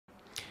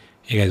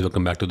Hey guys,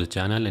 welcome back to the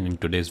channel, and in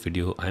today's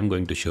video I'm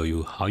going to show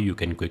you how you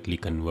can quickly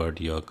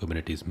convert your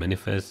Kubernetes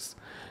manifests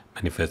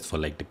for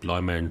like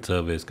deployment,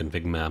 service,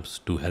 config maps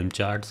to Helm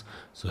charts.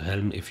 So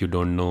Helm, if you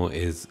don't know,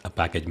 is a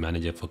package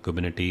manager for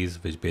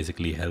Kubernetes which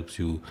basically helps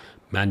you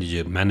manage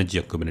your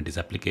Kubernetes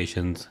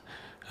applications.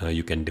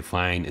 You can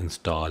define,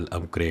 install,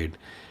 upgrade,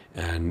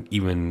 and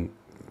even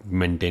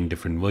maintain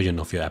different version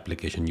of your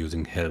application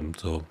using Helm.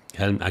 So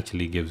Helm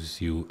actually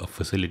gives you a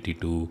facility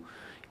to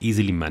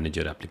easily manage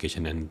your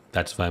application, and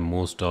that's why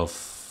most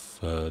of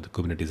the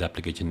Kubernetes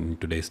application in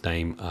today's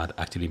time are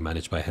actually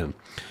managed by Helm.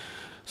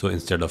 So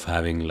instead of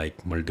having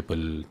like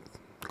multiple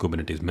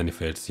Kubernetes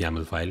manifests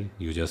YAML file,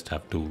 you just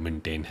have to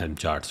maintain Helm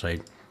charts,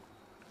 right?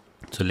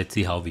 So let's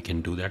see how we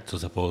can do that. So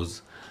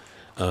suppose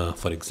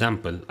for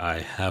example, I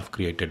have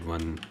created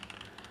one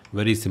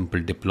very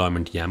simple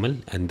deployment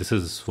YAML, and this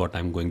is what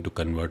I'm going to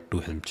convert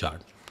to Helm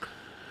chart.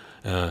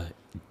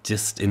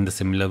 Just in the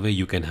similar way,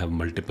 you can have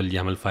multiple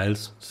YAML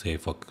files, say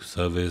for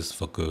service,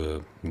 for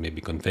maybe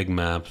config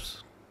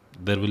maps.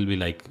 There will be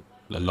like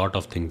a lot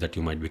of things that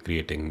you might be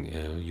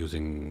creating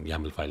using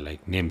YAML file,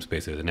 like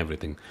namespaces and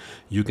everything.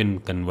 You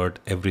can convert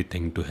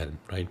everything to Helm,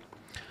 right?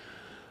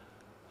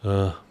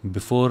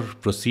 Before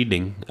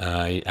proceeding,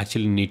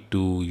 you need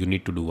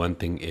to do one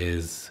thing,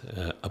 is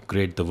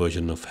upgrade the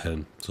version of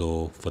Helm.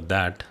 So for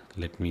that,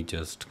 let me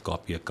just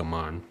copy a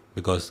command,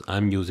 because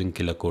I'm using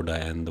Killer Coda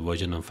and the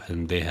version of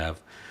Helm they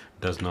have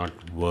does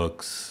not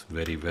works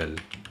very well.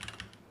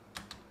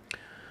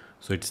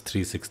 So it's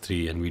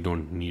 363 and we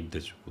don't need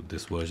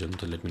this version.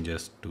 So let me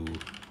just do,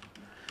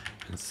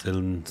 and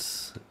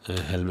since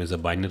Helm is a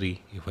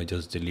binary, if I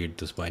just delete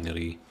this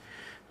binary,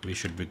 we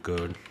should be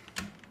good.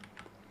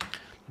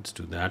 Let's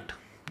do that,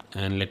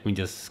 and let me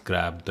just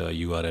grab the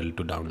URL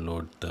to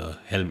download the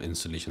Helm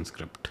installation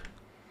script.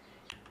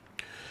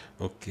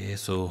 Okay,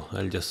 so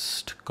I'll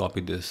just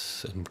copy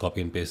this and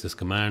copy and paste this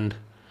command.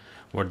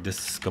 What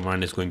this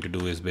command is going to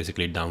do is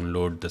basically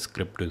download the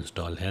script to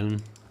install Helm.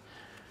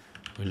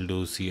 We'll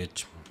do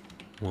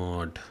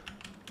chmod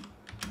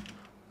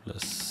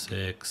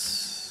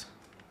 +6,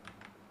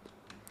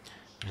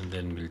 and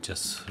then we'll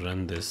just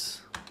run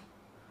this.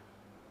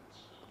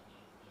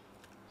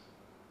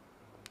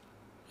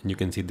 And you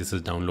can see this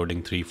is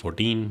downloading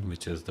 3.14,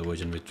 which is the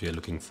version which we are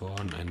looking for.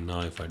 And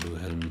now if I do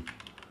Helm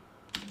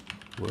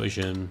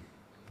version,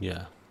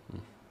 yeah,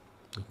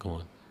 oh, come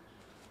on,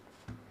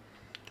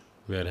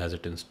 where has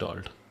it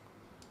installed?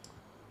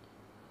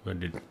 Where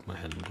did my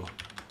Helm go?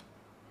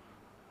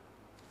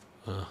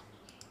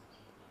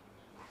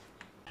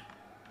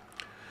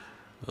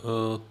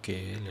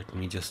 Okay, let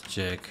me just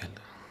check.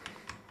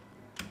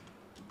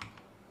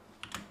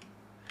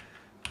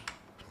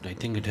 I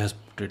think it has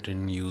put it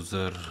in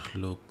user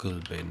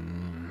local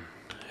bin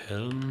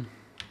Helm.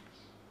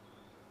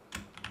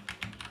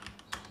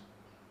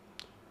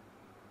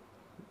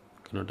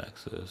 Cannot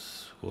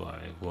access. Why?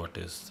 What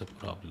is the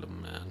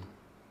problem, man?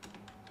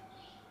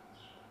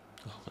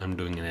 Oh, I'm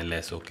doing an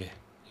ls. Okay,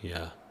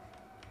 yeah,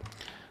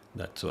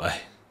 that's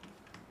why.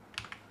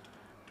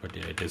 But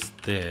yeah, it is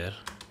there.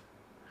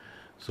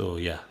 So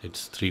yeah,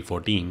 it's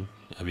 3.14.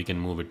 We can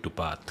move it to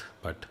path,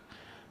 but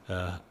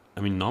I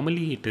mean,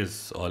 normally it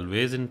is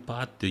always in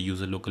path, the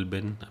user local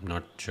bin. I'm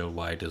not sure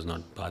why it is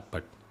not path,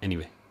 but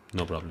anyway,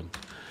 no problem.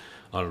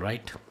 All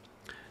right.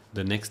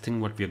 The next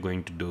thing what we are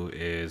going to do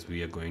is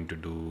we are going to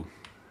do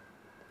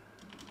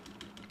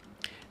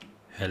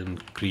Helm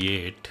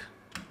create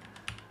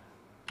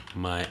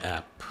my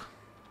app.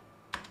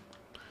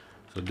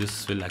 So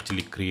this will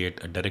actually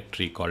create a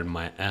directory called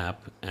my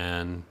app,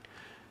 and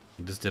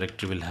this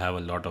directory will have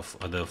a lot of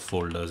other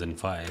folders and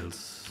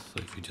files.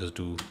 So if you just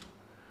do,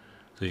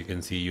 so you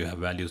can see you have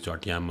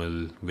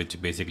values.yaml,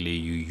 which basically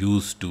you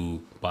use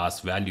to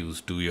pass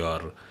values to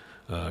your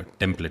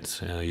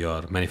templates,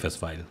 your manifest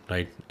file,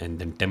 right? And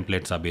then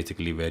templates are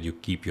basically where you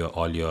keep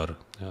all your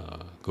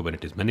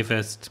Kubernetes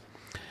manifests.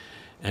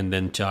 And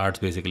then charts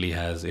basically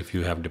has, if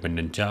you have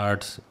dependent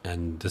charts,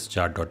 and this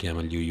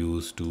chart.yaml you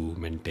use to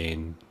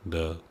maintain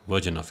the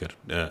version of your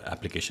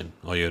application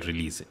or your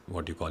release,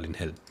 what you call in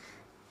Helm.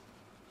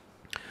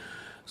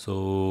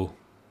 So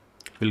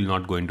we'll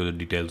not go into the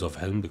details of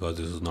Helm because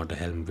this is not a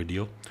Helm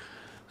video.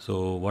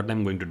 So what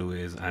I'm going to do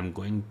is I'm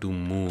going to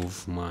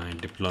move my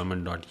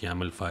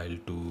deployment.yaml file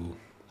to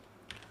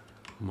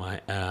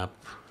my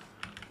app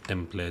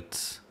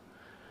templates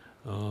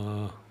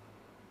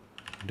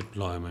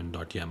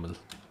deployment.yaml.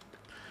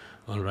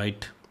 All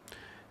right,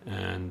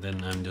 and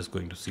then I'm just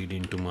going to cd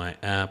into my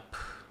app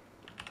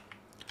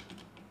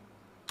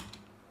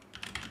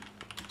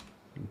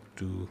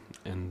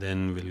and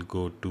then we'll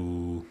go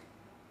to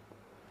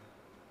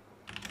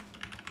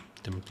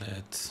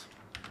templates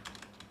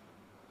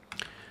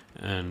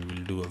and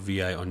we'll do a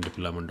vi on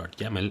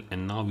deployment.yaml,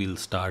 and now we'll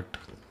start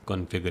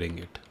configuring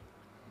it.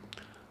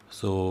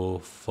 So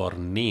for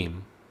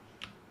name,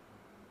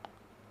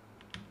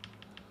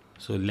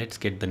 so let's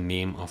get the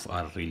name of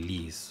our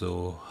release.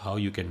 So how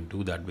you can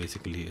do that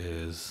basically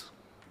is,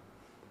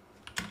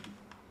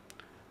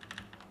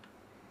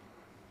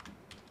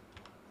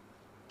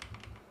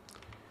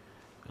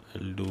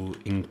 I'll do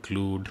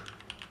include.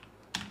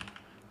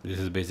 This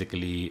is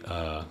basically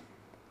a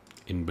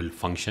inbuilt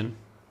function,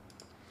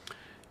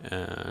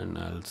 and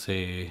I'll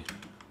say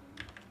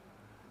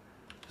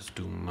just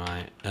do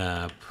my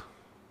app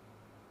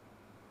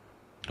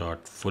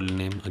dot full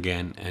name,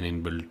 again an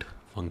inbuilt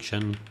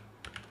function,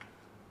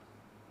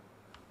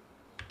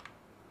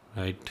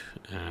 right?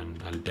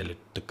 And I'll tell it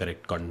the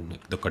correct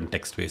the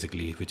context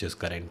basically, which is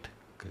current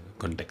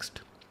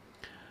context.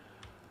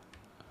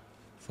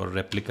 For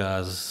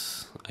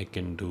replicas, I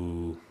can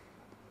do,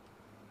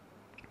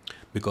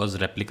 because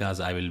replicas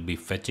I will be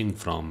fetching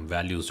from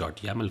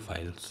values.yaml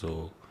file,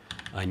 so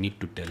I need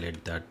to tell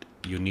it that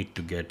you need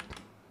to get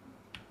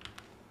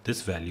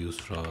this value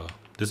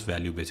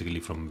basically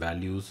from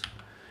values,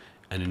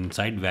 and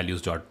inside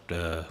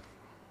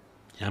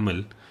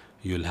values.yaml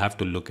you'll have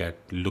to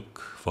look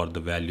for the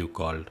value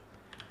called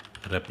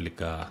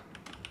replica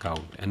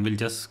count, and we'll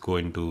just go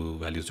into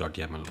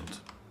values.yaml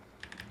also,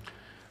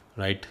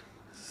 right?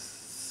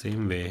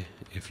 Same way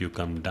if you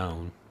come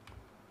down,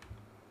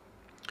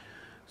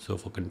 so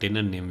for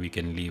container name we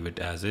can leave it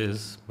as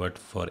is, but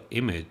for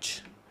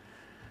image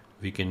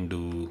we can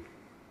do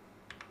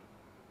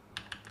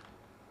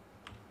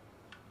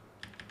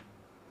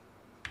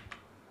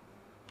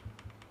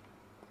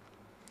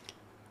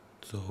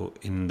so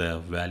in the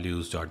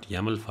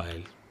values.yaml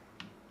file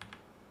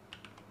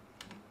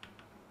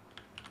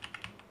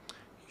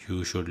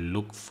you should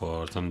look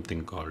for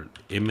something called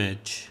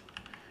image,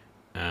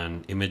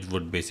 and image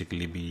would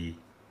basically be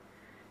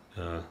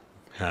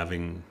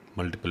having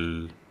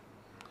multiple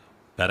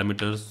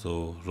parameters,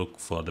 so look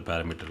for the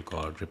parameter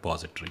called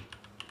repository,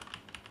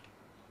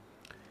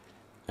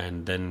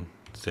 and then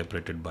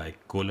separated by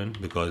colon,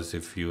 because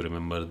if you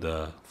remember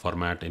the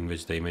format in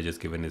which the image is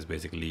given is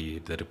basically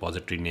the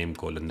repository name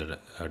colon the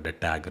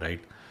tag,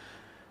 right?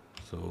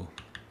 So,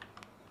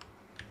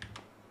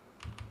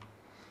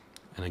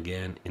 and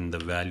again in the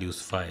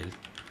values file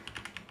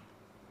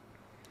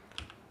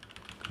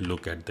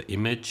look at the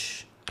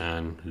image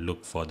and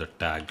look for the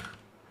tag,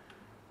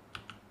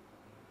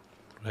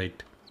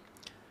 right?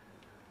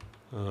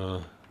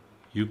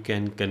 You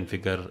can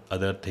configure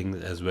other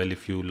things as well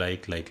if you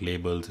like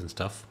labels and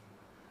stuff,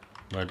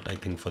 but I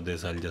think for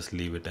this I'll just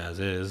leave it as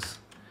is.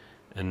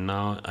 And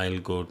now I'll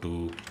go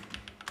to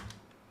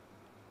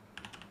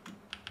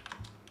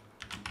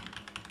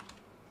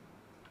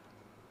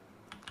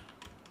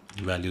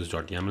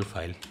values.yaml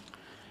file,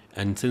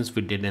 and since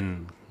we did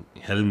an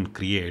Helm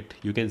create,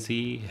 you can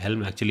see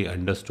Helm actually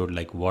understood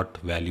like what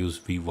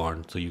values we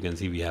want. So you can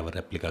see we have a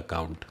replica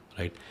count,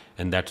 right?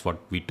 And that's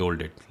what we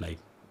told it, like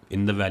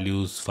in the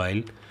values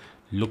file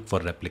look for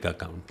replica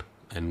count,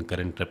 and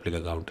current replica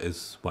count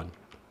is 1.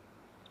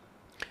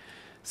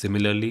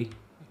 Similarly,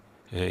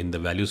 in the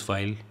values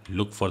file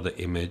look for the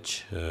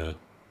image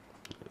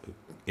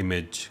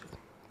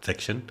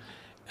section,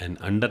 and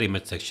under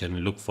image section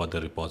look for the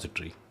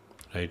repository,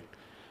 right?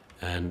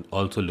 And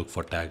also look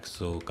for tags.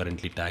 So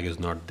currently tag is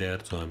not there,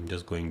 so I'm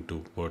just going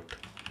to put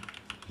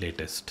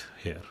latest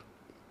here.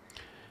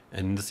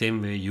 And in the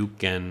same way you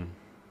can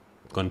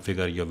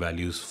configure your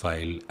values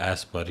file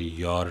as per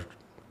your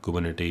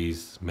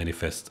Kubernetes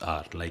manifests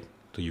are, like,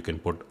 so you can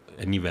put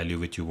any value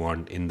which you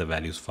want in the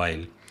values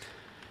file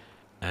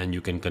and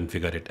you can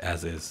configure it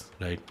as is,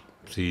 right?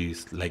 See,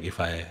 like if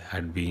I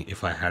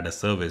had a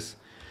service,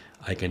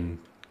 I can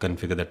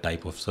configure the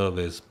type of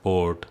service,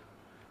 port,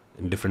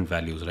 in different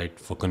values, right?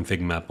 For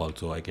config map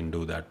also I can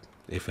do that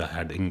if I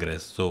had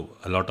ingress. So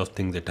a lot of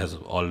things it has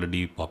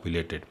already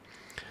populated.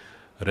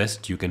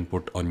 Rest you can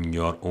put on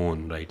your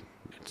own, right?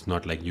 It's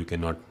not like you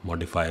cannot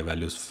modify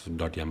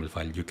values.yaml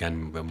file. You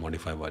can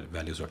modify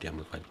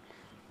values.yaml file.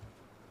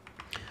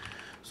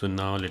 So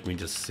now let me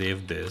just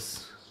save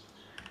this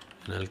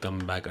and I'll come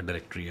back a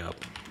directory up.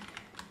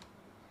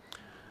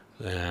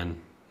 And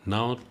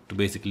now to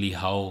basically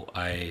how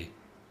I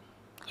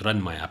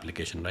run my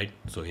application, right?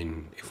 So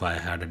if I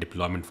had a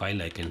deployment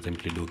file, I can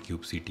simply do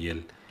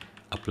kubectl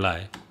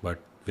apply, but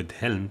with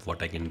Helm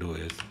what I can do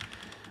is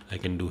I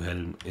can do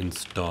Helm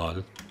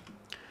install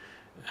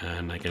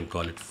and I can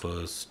call it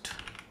first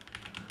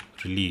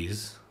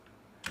release,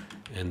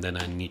 and then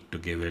I need to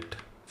give it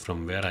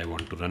from where I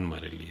want to run my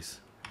release,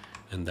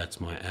 and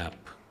that's my app.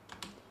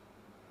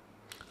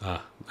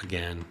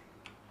 Again,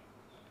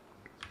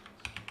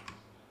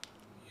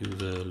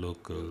 user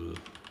local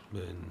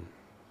bin,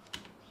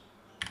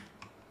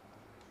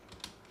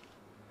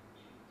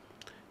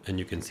 and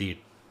you can see it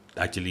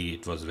actually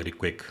it was very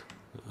quick.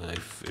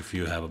 If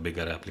you have a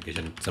bigger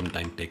application, it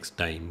sometimes takes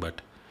time,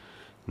 but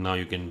now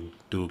you can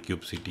do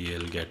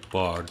kubectl get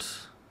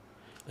pods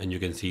and you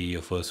can see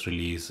your first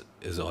release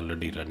is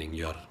already running,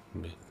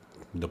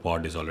 the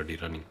pod is already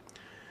running.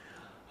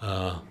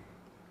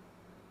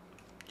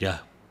 Yeah,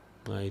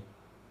 I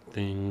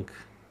think,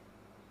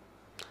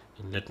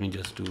 let me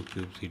just do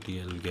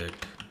kubectl get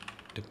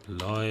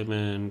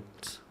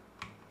deployment.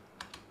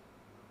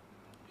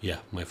 Yeah,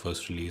 my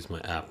first release, my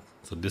app.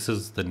 So this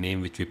is the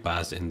name which we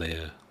passed in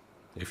the,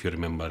 if you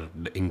remember,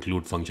 the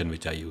include function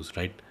which I used,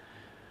 right?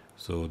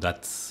 So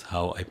that's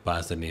how I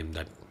pass the name,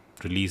 that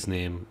release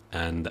name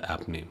and the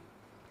app name,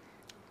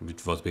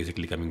 which was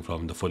basically coming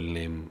from the full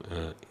name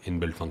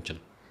inbuilt function.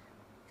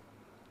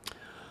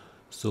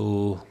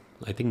 So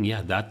I think,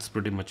 yeah, that's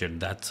pretty much it.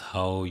 That's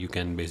how you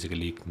can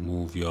basically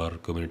move your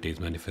Kubernetes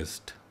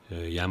manifest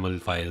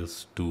YAML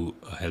files to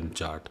a Helm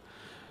chart.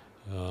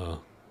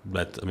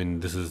 But I mean,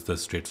 this is the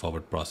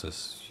straightforward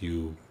process.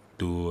 You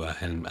do a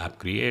Helm app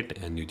create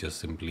and you just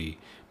simply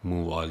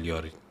move all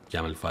your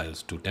YAML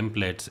files to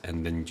templates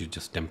and then you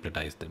just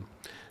templatize them.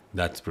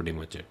 That's pretty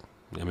much it.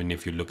 I mean,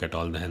 if you look at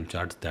all the Helm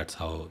charts, that's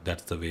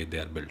the way they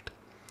are built.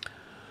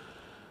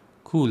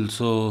 Cool.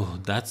 So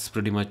that's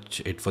pretty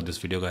much it for this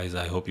video, guys.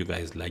 I hope you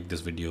guys like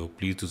this video.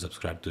 Please do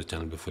subscribe to the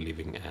channel before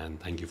leaving, and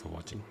thank you for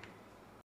watching.